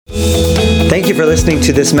for listening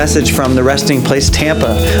to this message from the Resting Place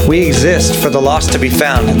Tampa. We exist for the lost to be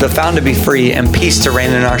found, the found to be free, and peace to reign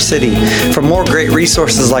in our city. For more great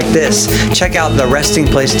resources like this, check out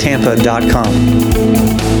therestingplacetampa.com.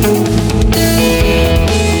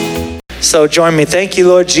 So join me. Thank you,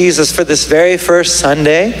 Lord Jesus, for this very first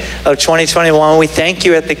Sunday of 2021. We thank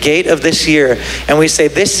you at the gate of this year, and we say,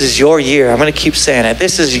 this is your year. I'm going to keep saying it.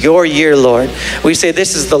 This is your year, Lord. We say,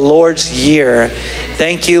 this is the Lord's year.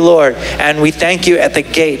 Thank you, Lord. And we thank you at the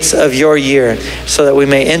gates of your year so that we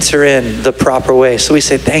may enter in the proper way. So we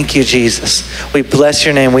say, thank you, Jesus. We bless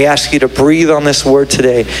your name. We ask you to breathe on this word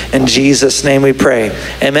today. In Jesus' name we pray.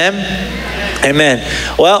 Amen. Amen.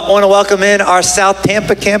 Well, I want to welcome in our South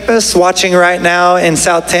Tampa campus watching right now in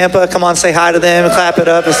South Tampa. Come on, say hi to them and clap it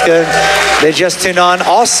up. It's good. They just tuned on.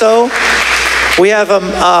 Also, we have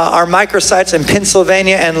our microsites in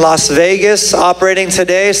Pennsylvania and Las Vegas operating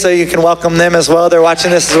today, so you can welcome them as well. They're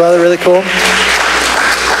watching this as well. They're really cool.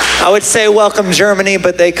 I would say welcome Germany,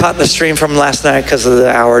 but they caught the stream from last night because of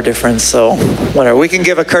the hour difference, so whatever. We can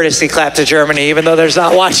give a courtesy clap to Germany even though there's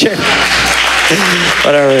not watching.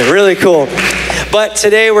 Whatever, really cool. But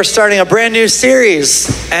today we're starting a brand new series,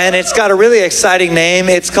 and it's got a really exciting name.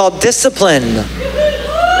 It's called DISCIPLINE.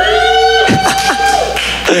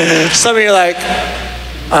 Some of you are like,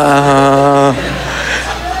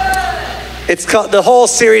 It's called, the whole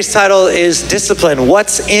series title is DISCIPLINE.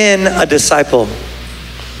 What's in a disciple?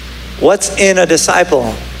 What's in a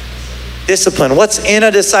disciple? Discipline. What's in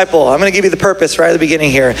a disciple? I'm going to give you the purpose right at the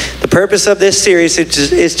beginning here. The purpose of this series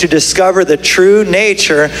is to discover the true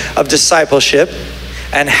nature of discipleship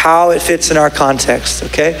and how it fits in our context,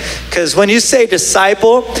 okay? Because when you say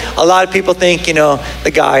disciple, a lot of people think,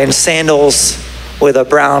 the guy in sandals with a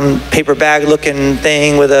brown paper bag looking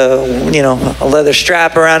thing with a leather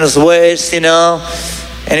strap around his waist,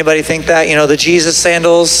 Anybody think that? The Jesus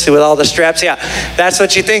sandals with all the straps? Yeah, that's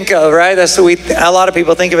what you think of, right? That's what a lot of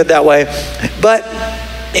people think of it that way. But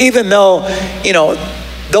even though,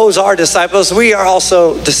 those are disciples, we are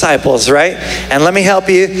also disciples, right? And let me help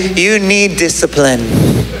you. You need discipline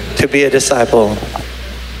to be a disciple.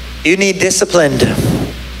 You need disciplined.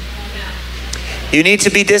 You need to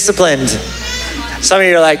be disciplined. Some of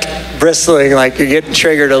you are like bristling, like you're getting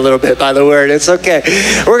triggered a little bit by the word. It's okay.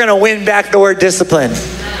 We're going to win back the word discipline.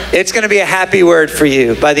 It's going to be a happy word for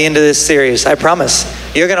you by the end of this series. I promise.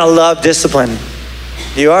 You're going to love discipline.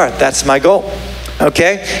 You are. That's my goal.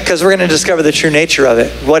 Okay? Because we're going to discover the true nature of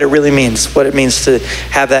it, what it really means, what it means to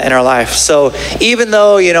have that in our life. So even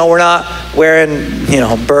though, we're not wearing,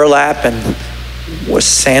 burlap and with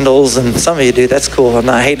sandals, and some of you do, that's cool. I'm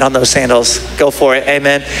not hating on those sandals. Go for it.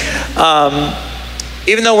 Amen.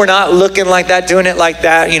 Even though we're not looking like that, doing it like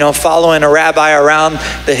that, following a rabbi around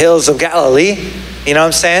the hills of Galilee, you know what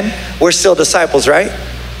I'm saying? We're still disciples, right?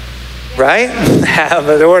 Right?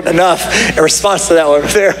 But there weren't enough in response to that one.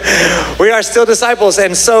 We are still disciples.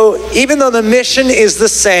 And so even though the mission is the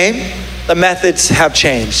same, the methods have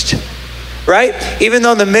changed, right? Even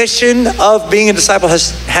though the mission of being a disciple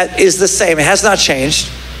is the same, it has not changed,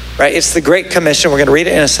 right? It's the Great Commission. We're going to read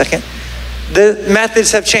it in a second. The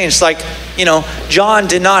methods have changed. Like, John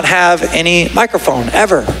did not have any microphone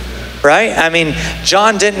ever, right? I mean,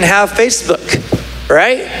 John didn't have Facebook,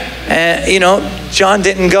 right? And, John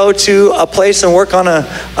didn't go to a place and work on a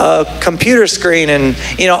computer screen. And,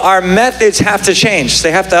 our methods have to change.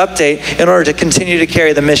 They have to update in order to continue to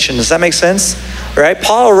carry the mission. Does that make sense? Right?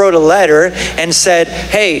 Paul wrote a letter and said,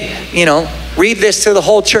 hey, read this to the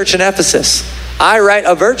whole church in Ephesus. I write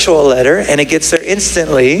a virtual letter, and it gets there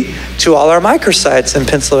instantly to all our microsites in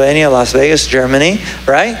Pennsylvania, Las Vegas, Germany,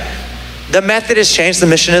 right? The method has changed. The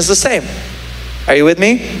mission is the same. Are you with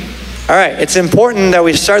me? All right. It's important that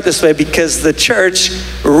we start this way because the church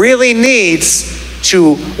really needs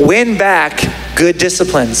to win back good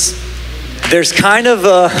disciplines. There's kind of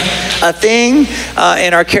a thing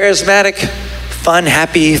in our charismatic fun,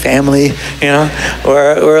 happy family,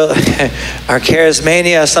 we're our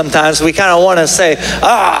charismania sometimes, we kind of want to say,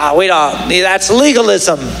 that's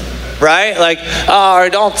legalism, right? Like,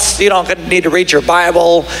 you don't need to read your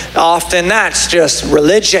Bible often, that's just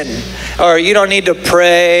religion. Or you don't need to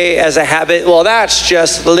pray as a habit, well, that's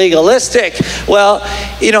just legalistic. Well,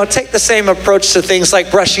 take the same approach to things like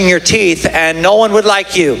brushing your teeth, and no one would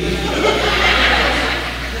like you.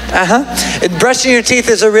 Brushing your teeth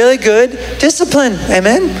is a really good discipline.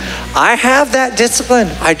 Amen. I have that discipline.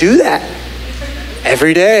 I do that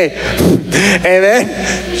every day. Amen.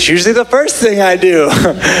 It's usually the first thing I do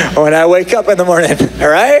when I wake up in the morning. All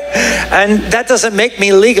right. And that doesn't make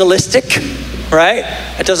me legalistic, right?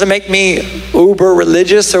 It doesn't make me uber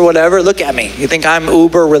religious or whatever. Look at me. You think I'm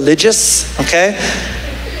uber religious? Okay.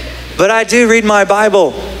 But I do read my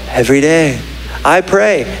Bible every day. I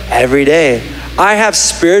pray every day. I have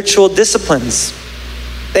spiritual disciplines.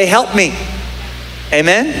 They help me.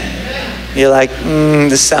 Amen? You're like,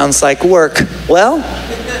 this sounds like work. Well,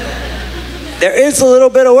 there is a little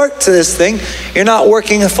bit of work to this thing. You're not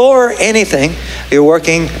working for anything. You're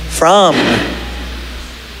working from.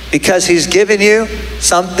 Because he's given you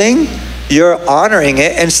something, you're honoring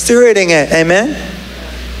it and stewarding it. Amen?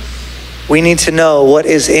 We need to know what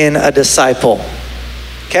is in a disciple.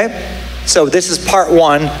 Okay? So this is part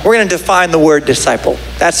one. We're going to define the word disciple.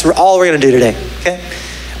 That's all we're going to do today. Okay?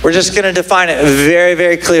 We're just going to define it very,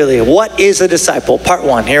 very clearly. What is a disciple? Part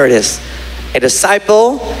one. Here it is. A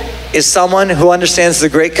disciple is someone who understands the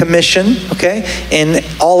Great Commission, okay, in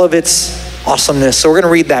all of its awesomeness. So we're going to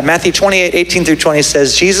read that. Matthew 28:18-20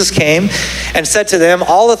 says, Jesus came and said to them,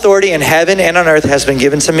 all authority in heaven and on earth has been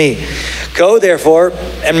given to me. Go therefore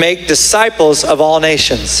and make disciples of all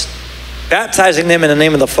nations, baptizing them in the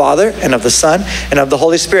name of the Father and of the Son and of the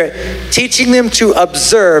Holy Spirit, teaching them to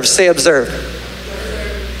observe, say observe.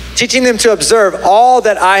 Teaching them to observe all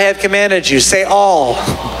that I have commanded you. Say all.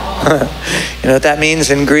 You know what that means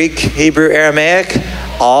in Greek, Hebrew, Aramaic?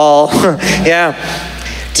 All. Yeah.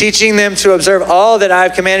 Teaching them to observe all that I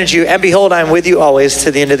have commanded you, and behold, I am with you always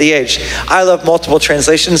to the end of the age. I love multiple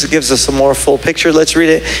translations. It gives us a more full picture. Let's read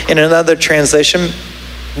it in another translation.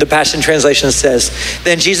 The Passion Translation says,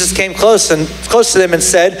 then Jesus came close to them and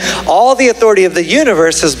said, all the authority of the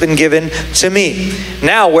universe has been given to me.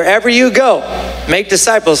 Now, wherever you go, make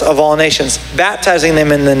disciples of all nations, baptizing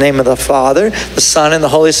them in the name of the Father, the Son, and the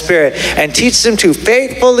Holy Spirit, and teach them to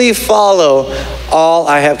faithfully follow all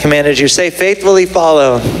I have commanded you. Say, faithfully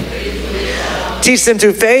follow. Teach them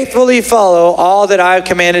to faithfully follow all that I have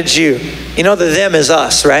commanded you. You know, the them is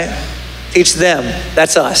us, right? Teach them,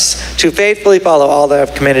 that's us, to faithfully follow all that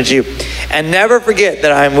I've commanded you. And never forget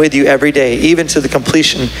that I am with you every day, even to the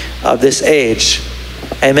completion of this age.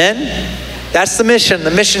 Amen? That's the mission.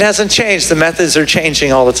 The mission hasn't changed. The methods are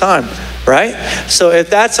changing all the time, right? So if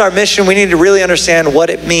that's our mission, we need to really understand what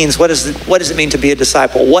it means. What does it mean to be a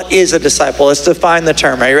disciple? What is a disciple? Let's define the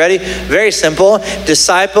term. Are you ready? Very simple.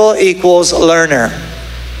 Disciple equals learner.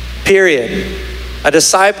 Period. A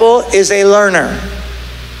disciple is a learner.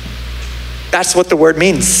 That's what the word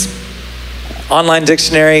means. Online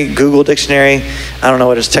dictionary, Google dictionary, I don't know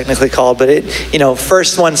what it's technically called, but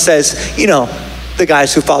first one says, the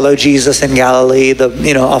guys who follow Jesus in Galilee,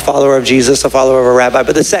 a follower of Jesus, a follower of a rabbi.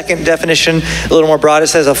 But the second definition, a little more broad, it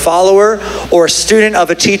says a follower or a student of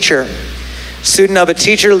a teacher. Student of a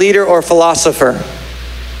teacher, leader, or philosopher.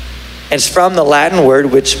 It's from the Latin word,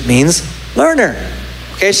 which means learner.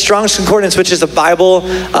 Okay, Strong's Concordance, which is a Bible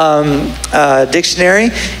dictionary,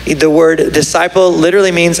 the word disciple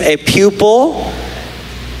literally means a pupil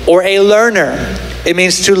or a learner. It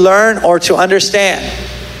means to learn or to understand.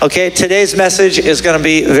 Okay, today's message is going to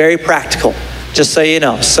be very practical, just so you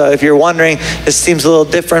know. So if you're wondering, this seems a little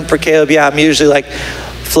different for Caleb. Yeah, I'm usually like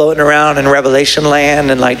floating around in Revelation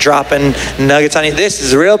land and like dropping nuggets on you. This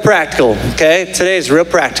is real practical, okay? Today is real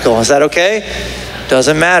practical. Is that okay?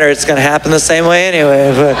 Doesn't matter. It's going to happen the same way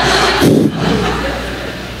anyway. But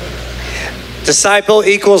disciple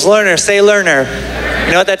equals learner. Say learner.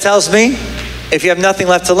 You know what that tells me? If you have nothing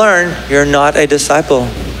left to learn, you're not a disciple.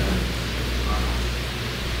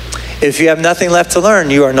 If you have nothing left to learn,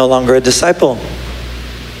 you are no longer a disciple.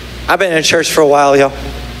 I've been in church for a while, y'all.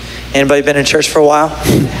 Anybody been in church for a while?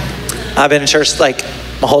 I've been in church like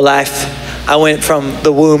my whole life. I went from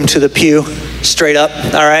the womb to the pew, straight up,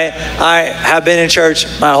 all right? I have been in church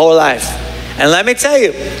my whole life. And let me tell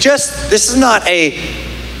you, this is not a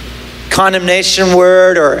condemnation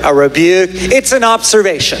word or a rebuke. It's an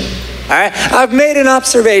observation, all right? I've made an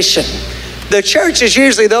observation. The church is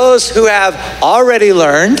usually those who have already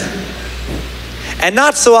learned, and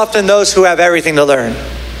not so often those who have everything to learn.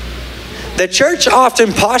 The church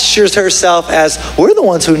often postures herself as, we're the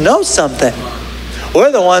ones who know something. We're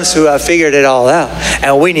the ones who have figured it all out,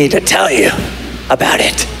 and we need to tell you about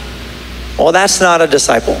it. Well, that's not a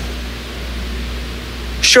disciple.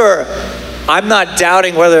 Sure, I'm not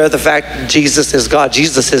doubting whether the fact Jesus is God.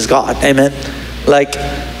 Jesus is God, amen? Like,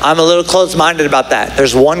 I'm a little closed-minded about that.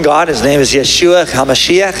 There's one God, his name is Yeshua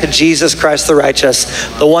HaMashiach, Jesus Christ the righteous,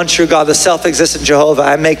 the one true God, the self-existent Jehovah.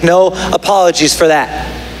 I make no apologies for that,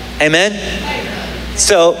 amen?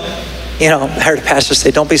 So, I heard a pastor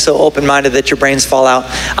say, don't be so open-minded that your brains fall out.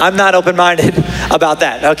 I'm not open-minded about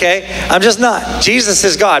that, okay? I'm just not. Jesus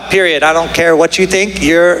is God, period. I don't care what you think.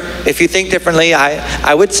 If you think differently,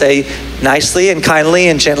 I would say nicely and kindly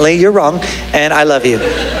and gently, you're wrong, and I love you.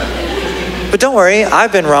 But don't worry,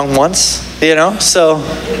 I've been wrong once, so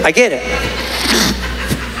I get it.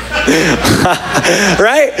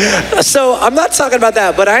 Right? So I'm not talking about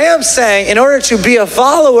that, but I am saying in order to be a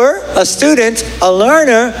follower, a student, a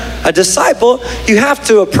learner, a disciple, you have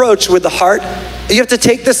to approach with the heart. You have to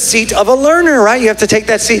take the seat of a learner, right? You have to take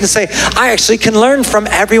that seat and say, I actually can learn from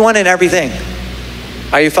everyone and everything.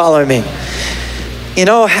 Are you following me? You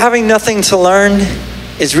know, having nothing to learn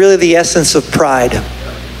is really the essence of pride.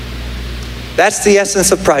 That's the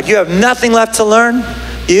essence of pride. You have nothing left to learn.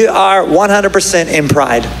 You are 100% in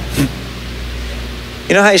pride.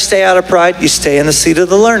 You know how you stay out of pride? You stay in the seat of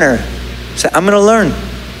the learner. Say, I'm going to learn.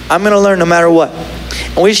 I'm going to learn no matter what.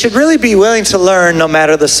 And we should really be willing to learn no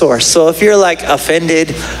matter the source. So if you're like offended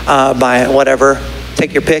by whatever,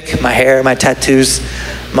 take your pick, my hair, my tattoos,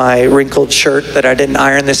 my wrinkled shirt that I didn't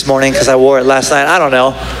iron this morning because I wore it last night. I don't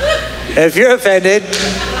know. If you're offended,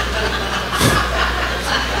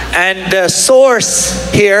 and the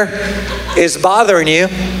source here is bothering you,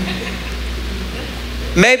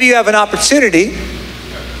 maybe you have an opportunity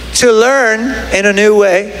to learn in a new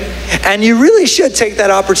way, and you really should take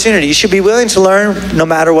that opportunity. You should be willing to learn no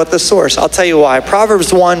matter what the source. I'll tell you why.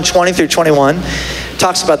 Proverbs 1, 20 through 21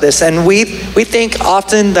 talks about this, and we think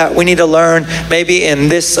often that we need to learn maybe in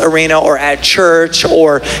this arena or at church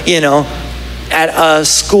or, you know, at a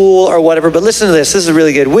school or whatever, but listen to this. This is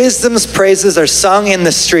really good. Wisdom's praises are sung in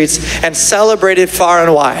the streets and celebrated far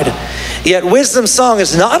and wide. Yet wisdom's song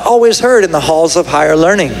is not always heard in the halls of higher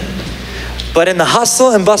learning. But in the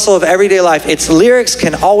hustle and bustle of everyday life, its lyrics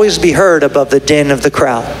can always be heard above the din of the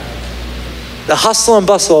crowd. The hustle and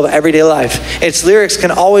bustle of everyday life, its lyrics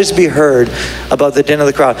can always be heard above the din of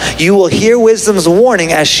the crowd. You will hear wisdom's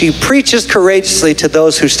warning as she preaches courageously to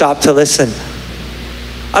those who stop to listen.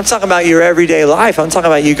 I'm talking about your everyday life. I'm talking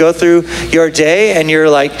about you go through your day and you're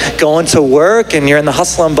like going to work and you're in the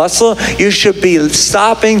hustle and bustle. You should be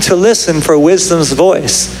stopping to listen for wisdom's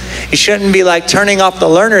voice. You shouldn't be like turning off the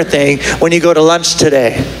learner thing when you go to lunch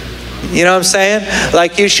today. You know what I'm saying?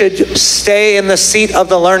 Like you should stay in the seat of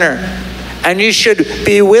the learner. And you should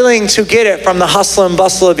be willing to get it from the hustle and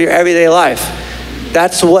bustle of your everyday life.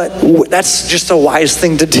 That's just a wise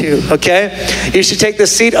thing to do, okay? You should take the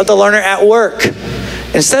seat of the learner at work.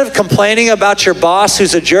 Instead of complaining about your boss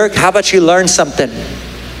who's a jerk, how about you learn something?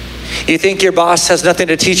 You think your boss has nothing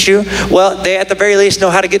to teach you? Well, they at the very least know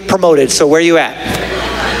how to get promoted, so where are you at?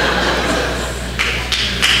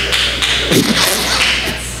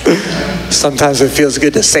 Sometimes it feels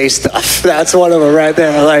good to say stuff. That's one of them right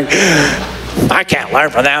there. Like, I can't learn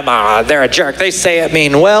from them. They're a jerk. They say it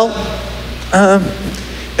mean. Well,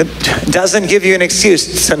 it doesn't give you an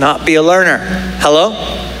excuse to not be a learner.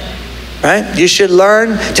 Hello? Right? You should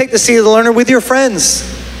learn. Take the seat of the learner with your friends.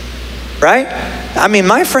 Right? I mean,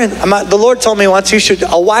 my friend, the Lord told me once, he said,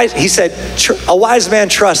 a wise man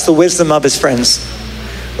trusts the wisdom of his friends.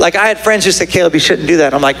 Like I had friends who said, Caleb, you shouldn't do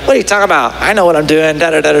that. I'm like, what are you talking about? I know what I'm doing,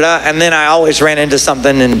 da-da-da-da-da. And then I always ran into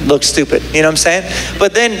something and looked stupid. You know what I'm saying?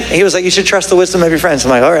 But then he was like, you should trust the wisdom of your friends. I'm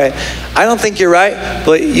like, all right, I don't think you're right,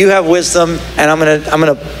 but you have wisdom and I'm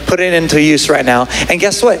gonna put it into use right now. And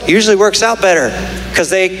guess what? It usually works out better because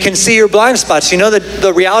they can see your blind spots. You know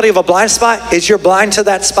the reality of a blind spot is you're blind to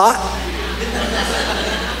that spot.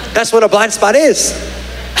 That's what a blind spot is.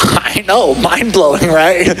 I know, mind-blowing,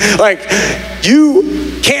 right? Like,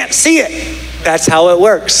 you can't see it. That's how it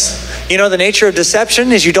works. You know, the nature of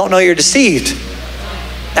deception is you don't know you're deceived.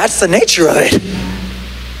 That's the nature of it,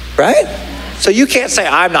 right? So you can't say,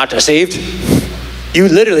 I'm not deceived. You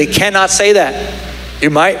literally cannot say that. You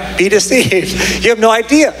might be deceived. You have no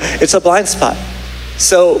idea. It's a blind spot.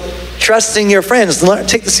 So trusting your friends,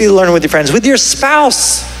 take the seat to learn with your friends. With your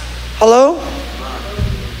spouse, hello?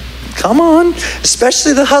 Come on,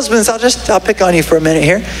 especially the husbands. I'll pick on you for a minute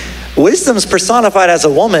here. Wisdom's personified as a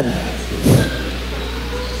woman.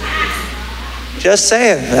 Just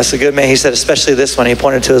saying. That's a good man. He said, especially this one. He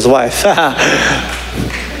pointed to his wife.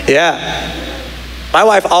 Yeah. My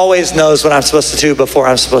wife always knows what I'm supposed to do before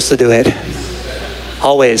I'm supposed to do it.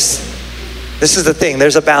 Always. This is the thing.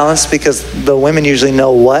 There's a balance because the women usually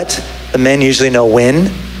know what, the men usually know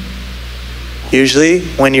when. Usually,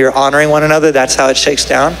 when you're honoring one another, that's how it shakes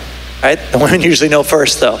down. Right? The women usually know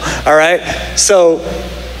first though. All right? So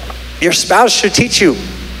your spouse should teach you.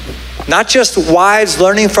 Not just wives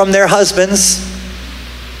learning from their husbands.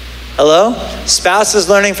 Hello? Spouses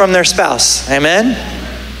learning from their spouse. Amen?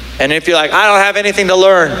 And if you're like, I don't have anything to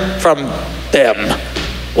learn from them.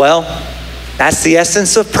 Well, that's the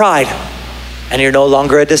essence of pride. And you're no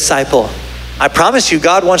longer a disciple. I promise you,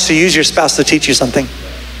 God wants to use your spouse to teach you something.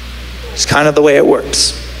 It's kind of the way it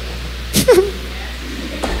works.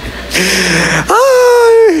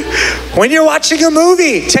 When you're watching a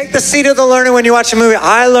movie, take the seat of the learner when you watch a movie.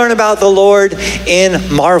 I learn about the Lord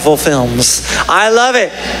in Marvel films. I love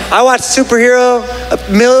it. I watch superhero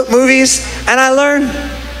movies and I learn.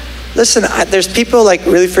 Listen, there's people like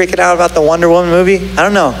really freaking out about the Wonder Woman movie. I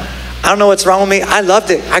don't know what's wrong with me. I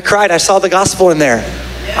loved it. I cried. I saw the gospel in there.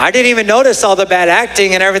 I didn't even notice all the bad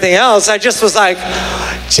acting and everything else. I just was like,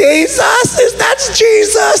 Jesus, that's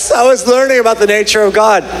Jesus. I was learning about the nature of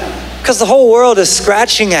God. Because the whole world is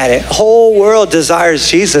scratching at it. The whole world desires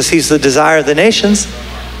Jesus. He's the desire of the nations.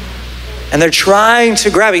 And they're trying to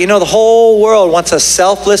grab it. You know, the whole world wants a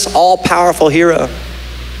selfless, all-powerful hero.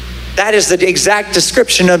 That is the exact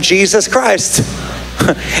description of Jesus Christ.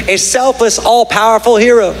 A selfless, all-powerful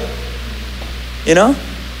hero. You know?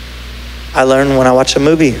 I learn when I watch a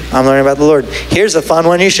movie. I'm learning about the Lord. Here's a fun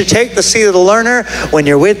one. You should take the seat of the learner when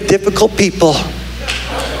you're with difficult people.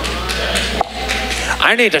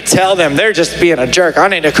 I need to tell them they're just being a jerk. I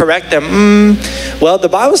need to correct them. Well, the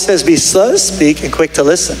Bible says be slow to speak and quick to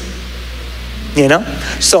listen. You know?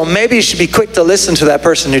 So maybe you should be quick to listen to that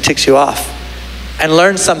person who ticks you off and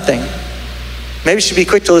learn something. Maybe you should be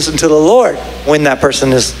quick to listen to the Lord when that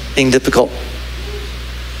person is being difficult.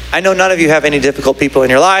 I know none of you have any difficult people in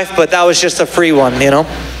your life, but that was just a free one, you know?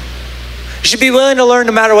 You should be willing to learn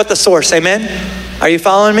no matter what the source. Amen? Are you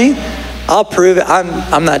following me? I'll prove it.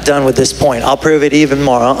 I'm not done with this point. I'll prove it even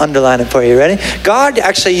more. I'll underline it for you. Ready? God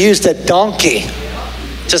actually used a donkey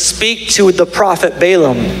to speak to the prophet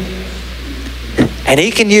Balaam. And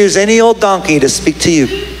he can use any old donkey to speak to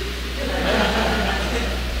you.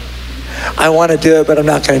 I want to do it, but I'm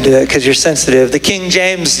not going to do it because you're sensitive. The King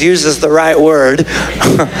James uses the right word.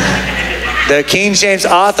 The King James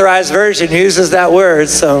Authorized Version uses that word.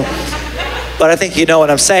 But I think you know what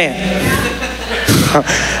I'm saying.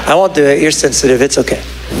 I won't do it. You're sensitive. It's okay.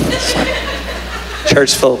 It's fine.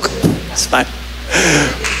 Church folk. It's fine.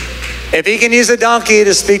 If he can use a donkey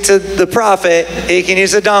to speak to the prophet, he can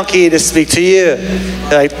use a donkey to speak to you.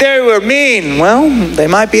 They're like, they were mean. Well, they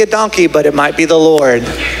might be a donkey, but it might be the Lord.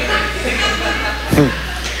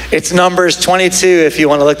 It's Numbers 22, if you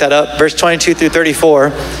want to look that up. Verse 22 through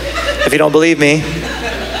 34, if you don't believe me.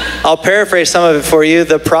 I'll paraphrase some of it for you.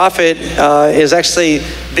 The prophet is actually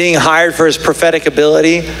being hired for his prophetic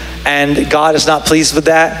ability, and God is not pleased with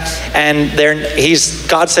that. And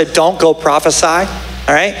God said, don't go prophesy.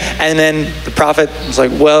 All right? And then the prophet was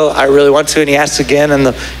like, well, I really want to. And he asks again, and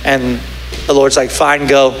the Lord's like, fine,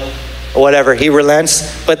 go. Whatever. He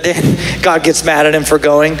relents. But then God gets mad at him for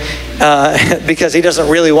going because he doesn't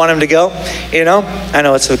really want him to go. You know? I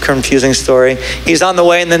know it's a confusing story. He's on the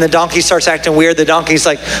way, and then the donkey starts acting weird. The donkey's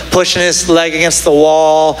like pushing his leg against the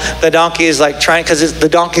wall. The donkey is like trying, because the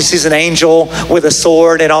donkey sees an angel with a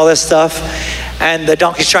sword and all this stuff. And the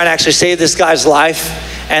donkey's trying to actually save this guy's life.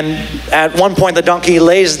 And at one point, the donkey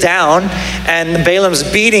lays down, and Balaam's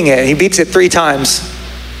beating it. He beats it 3 times.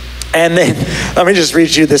 And then, let me just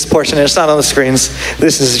read you this portion. It's not on the screens.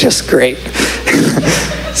 This is just great.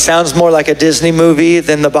 Sounds more like a Disney movie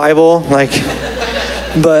than the Bible.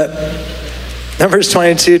 But Numbers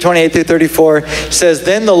 22, 28 through 34 says,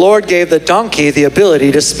 then the Lord gave the donkey the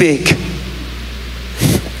ability to speak.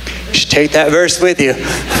 You should take that verse with you.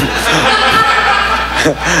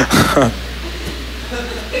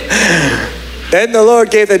 Then the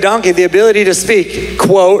Lord gave the donkey the ability to speak.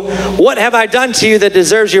 Quote, what have I done to you that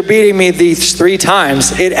deserves your beating me these 3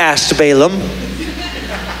 times? It asked Balaam.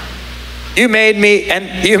 You made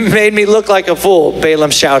me look like a fool,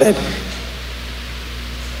 Balaam shouted.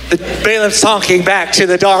 Balaam's talking back to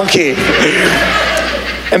the donkey.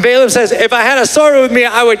 And Balaam says, if I had a sword with me,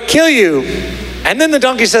 I would kill you. And then the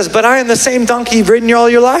donkey says, but I am the same donkey you've ridden all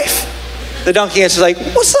your life. The donkey answers like,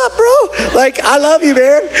 what's up, bro? I love you,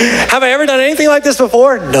 man. Have I ever done anything like this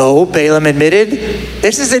before? No, Balaam admitted.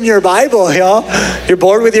 This is in your Bible, y'all. You're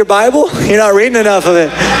bored with your Bible? You're not reading enough of it.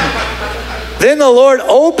 Then the Lord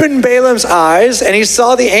opened Balaam's eyes, and he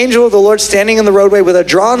saw the angel of the Lord standing in the roadway with a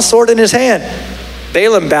drawn sword in his hand.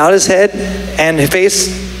 Balaam bowed his head and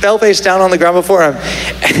fell face down on the ground before him.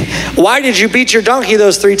 Why did you beat your donkey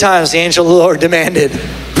those 3 times? The angel of the Lord demanded.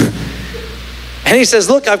 And he says,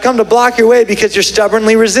 look, I've come to block your way because you're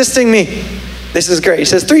stubbornly resisting me. This is great. He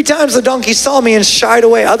says, 3 times the donkey saw me and shied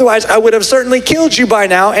away. Otherwise, I would have certainly killed you by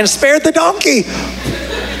now and spared the donkey.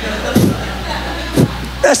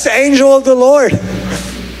 That's the angel of the Lord.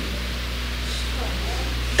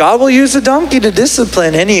 God will use a donkey to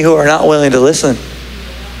discipline any who are not willing to listen.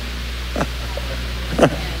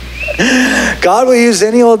 God will use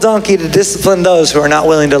any old donkey to discipline those who are not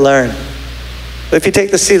willing to learn. But if you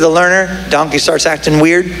take the seat of the learner, donkey starts acting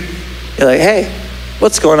weird. You're like, hey,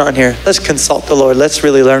 What's going on here? Let's consult the Lord. Let's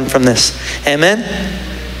really learn from this. Amen?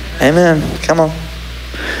 Amen. Come on.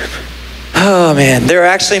 Oh, man. There are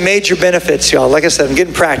actually major benefits, y'all. Like I said, I'm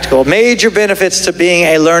getting practical. Major benefits to being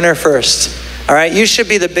a learner first. All right? You should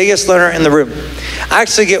be the biggest learner in the room. I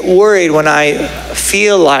actually get worried when I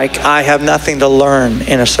feel like I have nothing to learn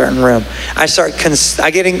in a certain room. I'm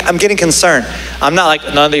getting concerned. I'm not like,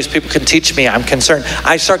 none of these people can teach me. I'm concerned.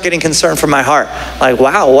 I start getting concerned for my heart. Like,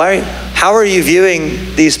 wow, how are you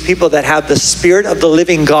viewing these people that have the Spirit of the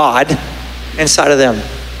living God inside of them?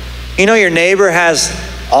 You know, your neighbor has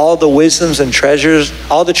all the wisdoms and treasures,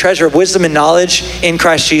 all the treasure of wisdom and knowledge in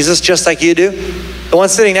Christ Jesus, just like you do. The one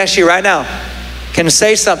sitting next to you right now can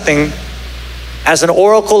say something as an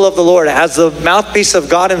oracle of the Lord, as the mouthpiece of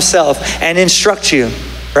God himself, and instruct you,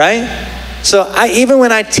 right? So even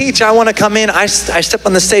when I teach, I want to come in, I step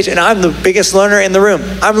on the stage, and I'm the biggest learner in the room.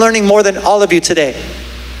 I'm learning more than all of you today.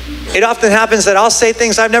 It often happens that I'll say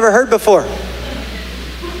things I've never heard before.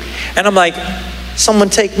 And I'm like, someone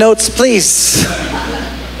take notes, please.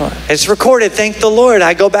 It's recorded, thank the Lord.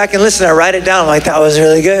 I go back and listen, I write it down. I'm like, that was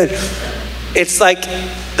really good. It's like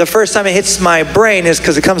the first time it hits my brain is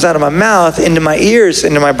because it comes out of my mouth, into my ears,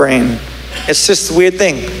 into my brain. It's just a weird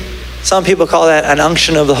thing. Some people call that an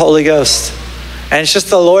unction of the Holy Ghost. And it's just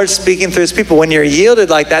the Lord speaking through his people. When you're yielded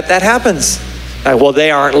like that, that happens. Like, well, they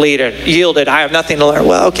aren't yielded. I have nothing to learn.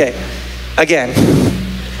 Well, okay. Again.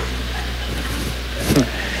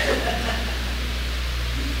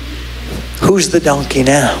 Who's the donkey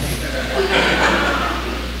now?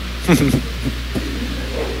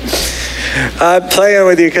 I'm playing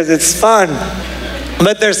with you because it's fun.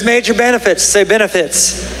 But there's major benefits. Say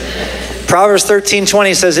benefits. Proverbs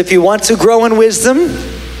 13:20 says, if you want to grow in wisdom,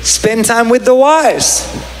 spend time with the wise.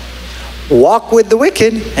 Walk with the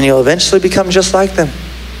wicked, and you'll eventually become just like them.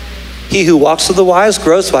 He who walks with the wise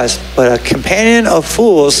grows wise, but a companion of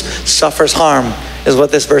fools suffers harm, is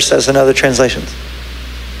what this verse says in other translations.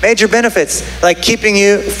 Major benefits, like keeping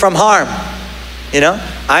you from harm. You know,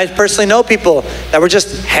 I personally know people that were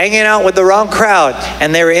just hanging out with the wrong crowd,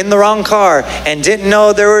 and they were in the wrong car and didn't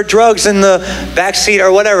know there were drugs in the back seat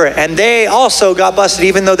or whatever. And they also got busted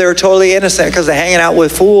even though they were totally innocent because they're hanging out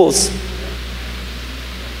with fools.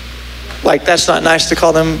 Like, that's not nice to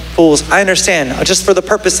call them fools. I understand. Just for the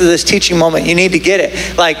purpose of this teaching moment, you need to get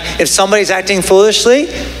it. Like, if somebody's acting foolishly,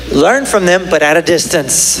 learn from them, but at a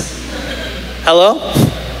distance. Hello?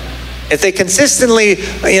 If they consistently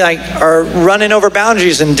are running over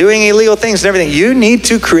boundaries and doing illegal things and everything, you need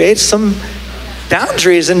to create some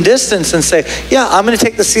boundaries and distance and say, yeah, I'm going to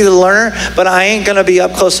take the seat of the learner, but I ain't going to be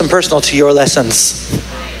up close and personal to your lessons.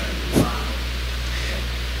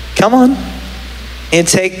 Come on. And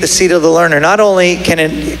take the seat of the learner. Not only can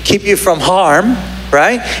it keep you from harm,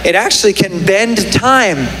 right? It actually can bend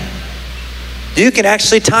time. You can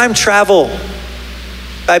actually time travel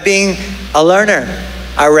by being a learner.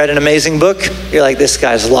 I read an amazing book. You're like, this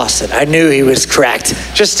guy's lost it. I knew he was cracked.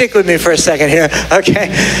 Just stick with me for a second here, okay?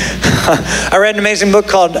 I read an amazing book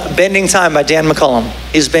called Bending Time by Dan McCullum.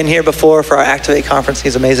 He's been here before for our Activate conference.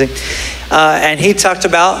 He's amazing. And he talked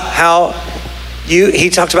about he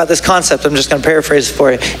talked about this concept. I'm just going to paraphrase it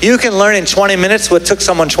for you. You can learn in 20 minutes what took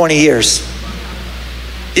someone 20 years.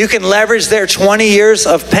 You can leverage their 20 years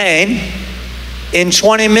of pain in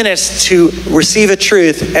 20 minutes to receive a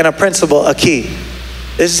truth and a principle, a key.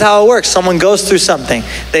 This is how it works. Someone goes through something.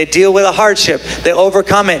 They deal with a hardship. They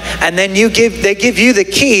overcome it. And then they give you the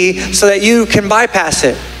key so that you can bypass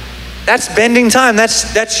it. That's bending time.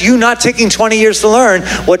 That's you not taking 20 years to learn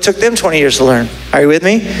what took them 20 years to learn. Are you with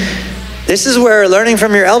me? This is where learning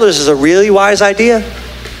from your elders is a really wise idea.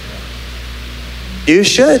 You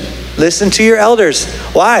should listen to your elders.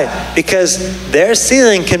 Why? Because their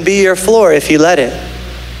ceiling can be your floor if you let it.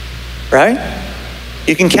 Right?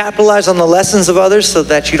 You can capitalize on the lessons of others so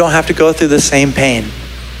that you don't have to go through the same pain.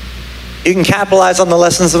 You can capitalize on the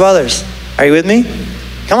lessons of others. Are you with me?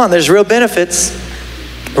 Come on, there's real benefits.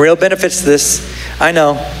 Real benefits to this. I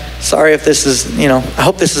know. Sorry if this is, I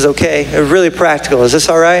hope this is okay. It's really practical. Is this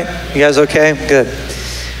all right? You guys okay? Good.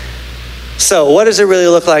 So what does it really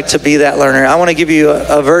look like to be that learner? I want to give you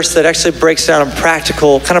a verse that actually breaks down a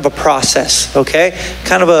practical, kind of a process, okay?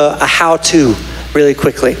 Kind of a how-to. Really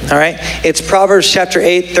quickly, all right? It's Proverbs chapter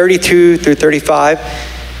 8, 32 through 35.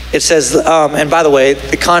 It says, and by the way,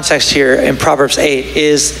 the context here in Proverbs 8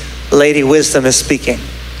 is Lady Wisdom is speaking.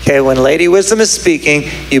 Okay, when Lady Wisdom is speaking,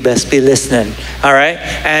 you best be listening, all right?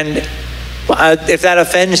 And if that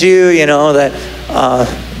offends you, that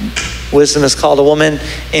wisdom is called a woman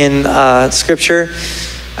in Scripture,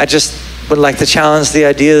 would like to challenge the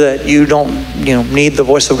idea that you don't, need the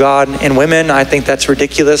voice of God in women. I think that's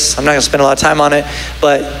ridiculous. I'm not going to spend a lot of time on it,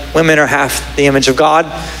 but women are half the image of God.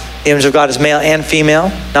 The image of God is male and female,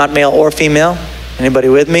 not male or female. Anybody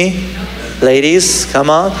with me? Ladies, come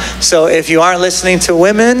on. So if you aren't listening to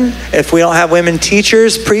women, if we don't have women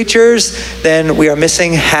teachers, preachers, then we are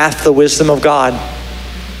missing half the wisdom of God.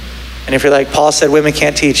 And if you're like, Paul said women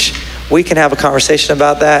can't teach, we can have a conversation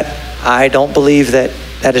about that. I don't believe that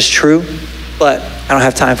is true, but I don't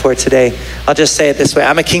have time for it today. I'll just say it this way.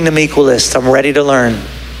 I'm a kingdom equalist. I'm ready to learn.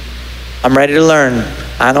 I'm ready to learn.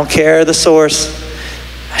 I don't care the source.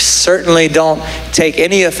 I certainly don't take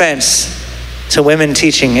any offense to women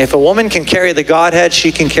teaching. If a woman can carry the Godhead,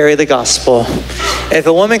 she can carry the gospel. If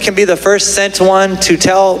a woman can be the first sent one to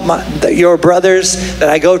tell your brothers that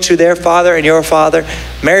I go to their father and your father.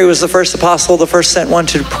 Mary was the first apostle, the first sent one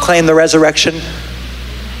to proclaim the resurrection.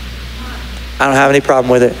 I don't have any problem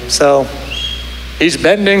with it. So he's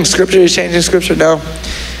bending scripture, he's changing scripture. No.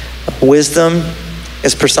 Wisdom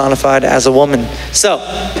is personified as a woman. So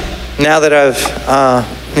now that I've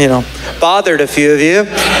bothered a few of you,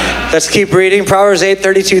 let's keep reading. Proverbs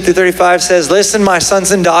 8:32-35 says, listen, my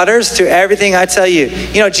sons and daughters, to everything I tell you.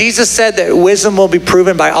 Jesus said that wisdom will be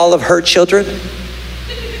proven by all of her children.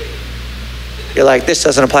 You're like, this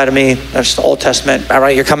doesn't apply to me. That's just the Old Testament. All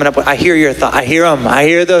right, you're coming up with, I hear your thought. I hear them. I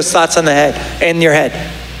hear those thoughts in your head.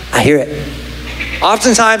 I hear it.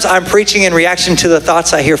 Oftentimes, I'm preaching in reaction to the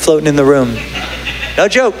thoughts I hear floating in the room. No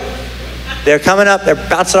joke. They're coming up. They're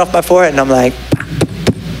bouncing off my forehead, and I'm like,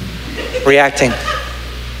 reacting.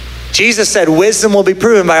 Jesus said, wisdom will be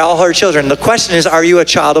proven by all her children. The question is, are you a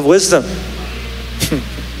child of wisdom?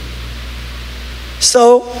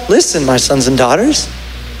 So, listen, my sons and daughters,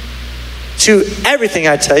 to everything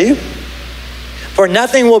I tell you, for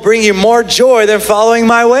nothing will bring you more joy than following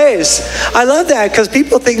my ways. I love that because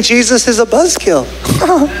people think Jesus is a buzzkill.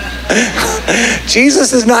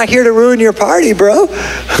 Jesus is not here to ruin your party, bro.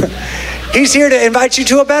 He's here to invite you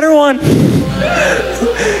to a better one.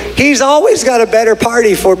 He's always got a better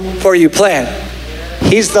party for you planned.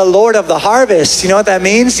 He's the Lord of the harvest. You know what that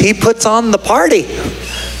means? He puts on the party.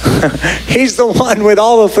 He's the one with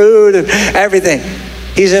all the food and everything.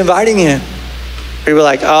 He's inviting you. People are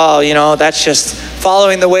like, oh, that's just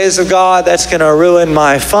following the ways of God. That's going to ruin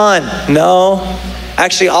my fun. No.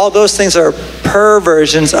 Actually, all those things are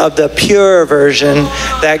perversions of the pure version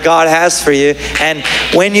that God has for you. And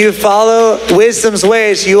when you follow wisdom's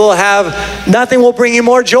ways, you will have, nothing will bring you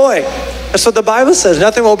more joy. That's what the Bible says.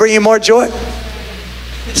 Nothing will bring you more joy.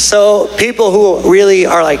 So people who really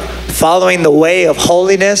are like following the way of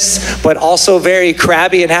holiness, but also very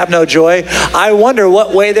crabby and have no joy, I wonder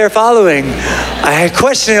what way they're following. I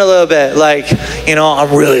question it a little bit, like,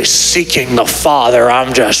 I'm really seeking the Father.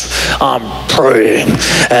 I'm praying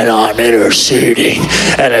and I'm interceding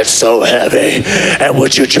and it's so heavy. And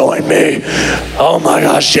would you join me? Oh my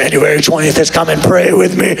gosh, January 20th is coming. Pray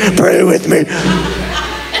with me. Pray with me.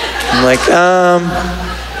 I'm like,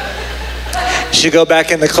 you should go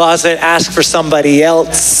back in the closet, ask for somebody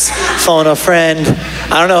else, phone a friend.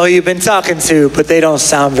 I don't know who you've been talking to, but they don't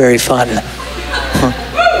sound very fun.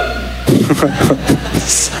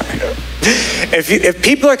 Sorry. If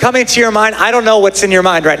people are coming to your mind, I don't know what's in your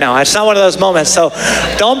mind right now. It's not one of those moments. So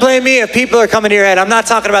don't blame me if people are coming to your head. I'm not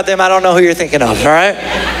talking about them. I don't know who you're thinking of, all right?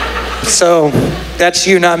 So that's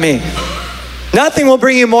you, not me. Nothing will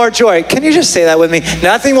bring you more joy. Can you just say that with me?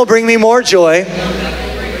 Nothing will bring me more joy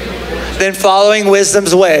than following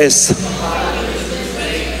wisdom's ways.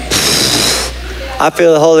 I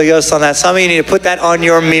feel the Holy Ghost on that. Some of you need to put that on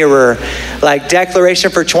your mirror, like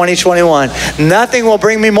declaration for 2021. Nothing will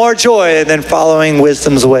bring me more joy than following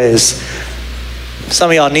wisdom's ways.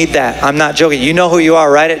 Some of y'all need that. I'm not joking. You know who you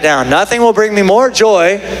are. Write it down. Nothing will bring me more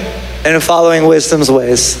joy than following wisdom's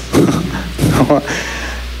ways.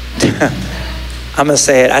 I'm going to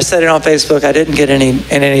say it. I said it on Facebook. I didn't get in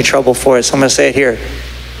any trouble for it, so I'm going to say it here.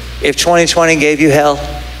 If 2020 gave you hell,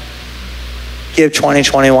 give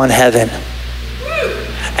 2021 heaven.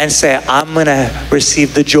 And say, I'm going to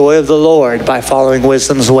receive the joy of the Lord by following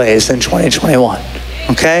wisdom's ways in 2021.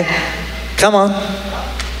 Okay? Come on.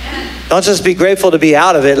 Don't just be grateful to be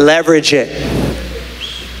out of it. Leverage it.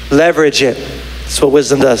 Leverage it. That's what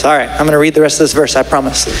wisdom does. All right, I'm going to read the rest of this verse, I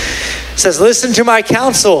promise. It says, listen to my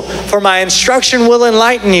counsel, for my instruction will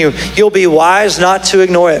enlighten you. You'll be wise not to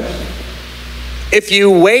ignore it. If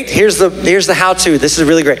you wait, here's the how-to. This is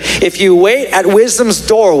really great. If you wait at wisdom's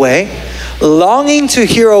doorway, longing to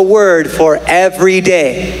hear a word for every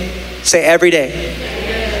day. Say every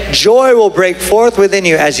day. Joy will break forth within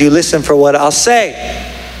you as you listen for what I'll say.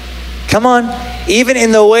 Come on. Even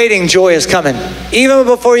in the waiting, joy is coming. Even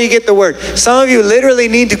before you get the word. Some of you literally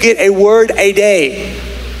need to get a word a day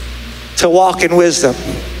to walk in wisdom.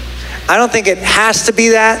 I don't think it has to be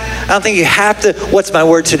that. I don't think you have to, what's my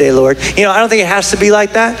word today, Lord? I don't think it has to be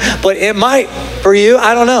like that, but it might for you.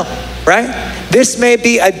 I don't know, right? This may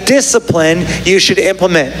be a discipline you should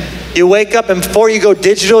implement. You wake up, and before you go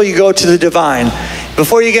digital, you go to the divine.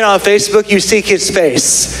 Before you get on Facebook, you seek his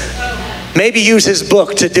face. Maybe use his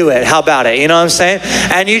book to do it. How about it? You know what I'm saying?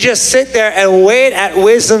 And you just sit there and wait at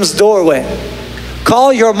wisdom's doorway.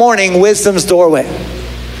 Call your morning wisdom's doorway.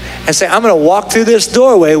 And say, I'm going to walk through this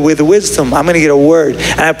doorway with wisdom. I'm going to get a word.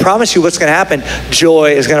 And I promise you what's going to happen.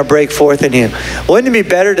 Joy is going to break forth in you. Wouldn't it be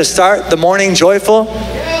better to start the morning joyful?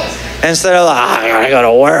 Yes. Instead of I got to go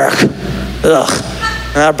to work. Ugh.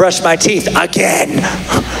 And I brush my teeth again.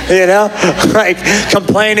 Like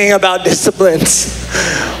complaining about disciplines.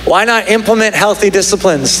 Why not implement healthy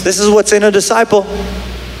disciplines? This is what's in a disciple.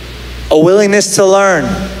 A willingness to learn.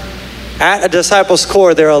 At a disciple's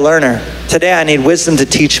core, they're a learner. Today I need wisdom to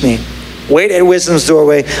teach me. Wait at wisdom's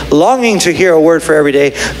doorway, longing to hear a word for every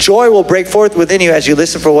day. Joy will break forth within you as you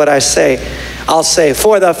listen for what I say. I'll say,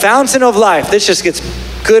 for the fountain of life, this just gets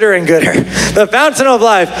gooder and gooder. The fountain of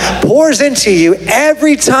life pours into you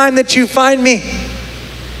every time that you find me.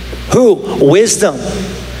 Who? Wisdom.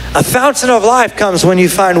 A fountain of life comes when you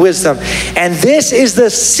find wisdom. And this is the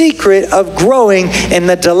secret of growing in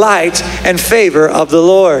the delight and favor of the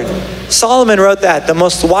Lord. Solomon wrote that, the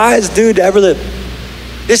most wise dude to ever live.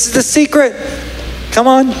 This is the secret. Come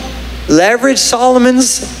on. Leverage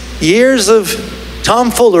Solomon's years of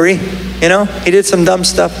tomfoolery. He did some dumb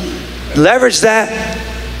stuff. Leverage that.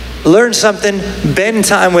 Learn something. Spend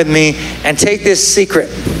time with me and take this secret.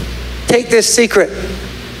 Take this secret.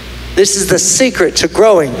 This is the secret to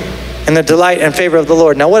growing in the delight and favor of the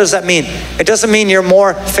Lord. Now, what does that mean? It doesn't mean you're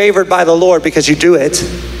more favored by the Lord because you do it.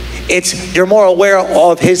 It's you're more aware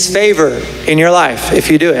of his favor in your life if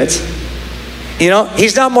you do it.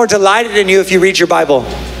 He's not more delighted in you if you read your Bible.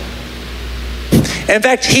 In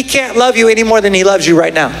fact, he can't love you any more than he loves you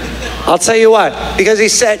right now. I'll tell you what. Because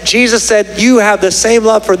Jesus said, you have the same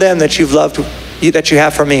love for them that that you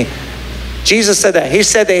have for me. Jesus said that. He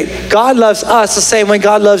said that God loves us the same way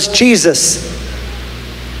God loves Jesus.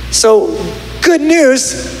 So, good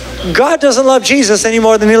news, God doesn't love Jesus any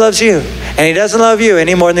more than he loves you. And he doesn't love you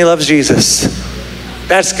any more than he loves Jesus.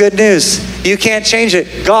 That's good news. You can't change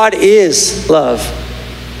it. God is love.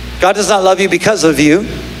 God does not love you because of you.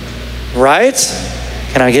 Right?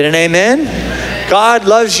 Can I get an amen? God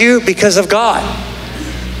loves you because of God.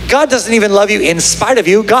 God doesn't even love you in spite of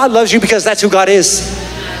you. God loves you because that's who God is.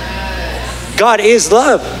 God is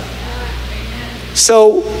love.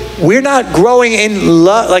 So we're not growing in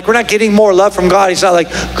love, like we're not getting more love from God. He's not like,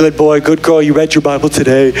 good boy, good girl, you read your Bible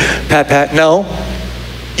today, pat, pat. No.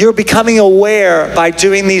 You're becoming aware by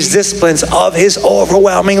doing these disciplines of his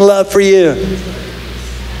overwhelming love for you.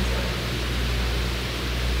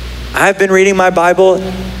 I've been reading my Bible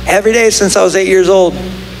every day since I was 8 years old.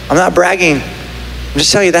 I'm not bragging. I'm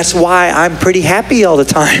just telling you, that's why I'm pretty happy all the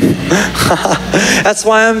time. That's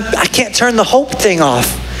why I can't turn the hope thing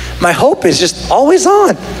off. My hope is just always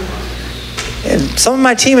on. And some of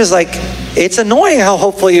my team is like, it's annoying how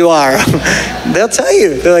hopeful you are. They'll tell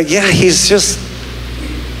you. They're like, yeah, he's just,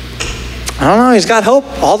 I don't know, he's got hope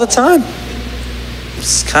all the time.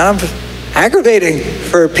 It's kind of aggravating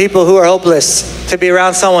for people who are hopeless to be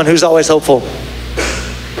around someone who's always hopeful.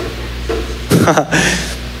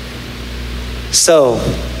 So,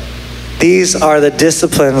 these are the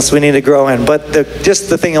disciplines we need to grow in. But just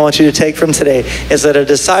the thing I want you to take from today is that a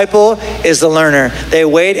disciple is the learner. They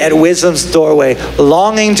wait at wisdom's doorway,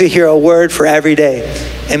 longing to hear a word for every day.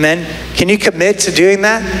 Amen? Can you commit to doing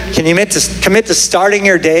that? Can you commit to starting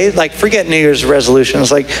your day? Like, forget New Year's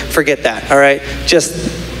resolutions. Like, forget that, all right? Just,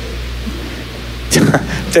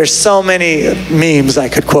 there's so many memes I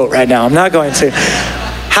could quote right now. I'm not going to.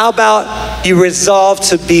 How about you resolve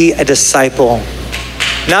to be a disciple?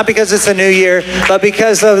 Not because it's a new year, but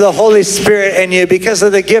because of the Holy Spirit in you, because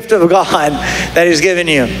of the gift of God that he's given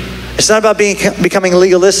you. It's not about becoming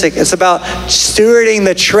legalistic. It's about stewarding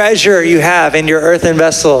the treasure you have in your earthen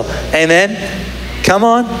vessel. Amen? Come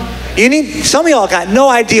on. Some of y'all got no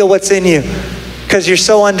idea what's in you because you're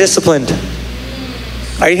so undisciplined.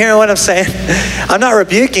 Are you hearing what I'm saying? I'm not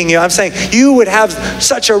rebuking you. I'm saying you would have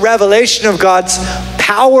such a revelation of God's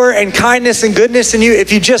power and kindness and goodness in you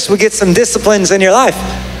if you just would get some disciplines in your life.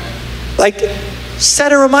 Like,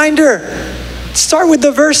 set a reminder. Start with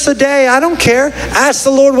the verse a day. I don't care. Ask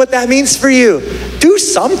the Lord what that means for you. Do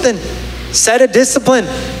something. Set a discipline.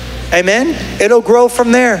 Amen? It'll grow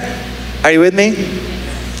from there. Are you with me?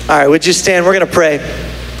 All right, would you stand? We're going to pray.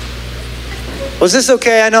 Was this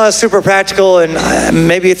okay? I know it's super practical, and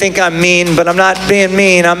maybe you think I'm mean, but I'm not being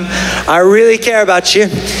mean. I really care about you.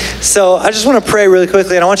 So I just want to pray really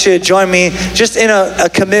quickly, and I want you to join me just in a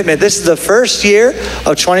commitment. This is the first year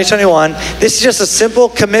of 2021. This is just a simple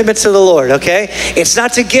commitment to the Lord, okay? It's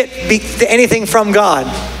not to get anything from God,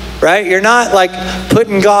 right? You're not like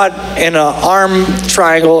putting God in an arm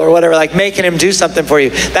triangle or whatever, like making him do something for you.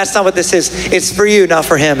 That's not what this is. It's for you, not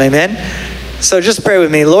for him. Amen? So just pray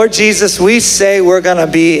with me. Lord Jesus, we say we're going to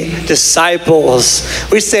be disciples.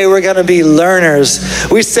 We say we're going to be learners.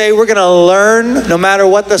 We say we're going to learn no matter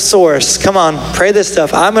what the source. Come on, pray this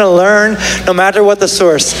stuff. I'm going to learn no matter what the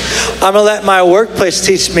source. I'm going to let my workplace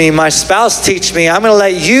teach me, my spouse teach me. I'm going to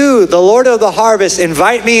let you, the Lord of the harvest,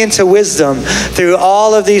 invite me into wisdom through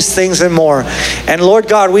all of these things and more. And Lord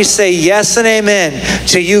God, we say yes and amen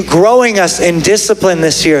to you growing us in discipline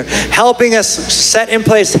this year, helping us set in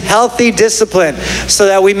place healthy discipline, so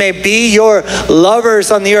that we may be your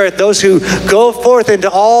lovers on the earth, those who go forth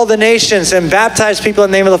into all the nations and baptize people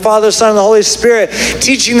in the name of the Father, Son, and the Holy Spirit,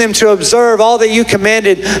 teaching them to observe all that you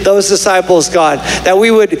commanded those disciples, God, that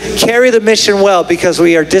we would carry the mission well because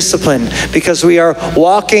we are disciplined, because we are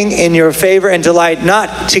walking in your favor and delight,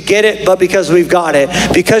 not to get it, but because we've got it.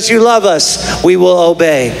 Because you love us, we will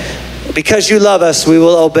obey. Because you love us, we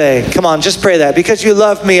will obey. Come on, just pray that. Because you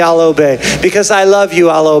love me, I'll obey. Because I love you,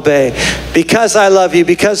 I'll obey. Because I love you,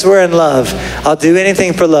 because we're in love, I'll do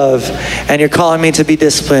anything for love. And you're calling me to be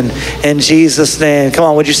disciplined. In Jesus' name. Come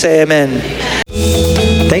on, would you say amen?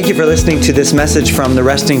 Thank you for listening to this message from The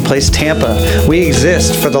Resting Place Tampa. We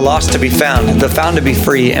exist for the lost to be found, the found to be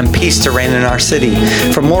free, and peace to reign in our city.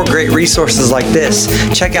 For more great resources like this,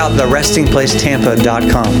 check out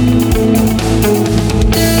therestingplacetampa.com.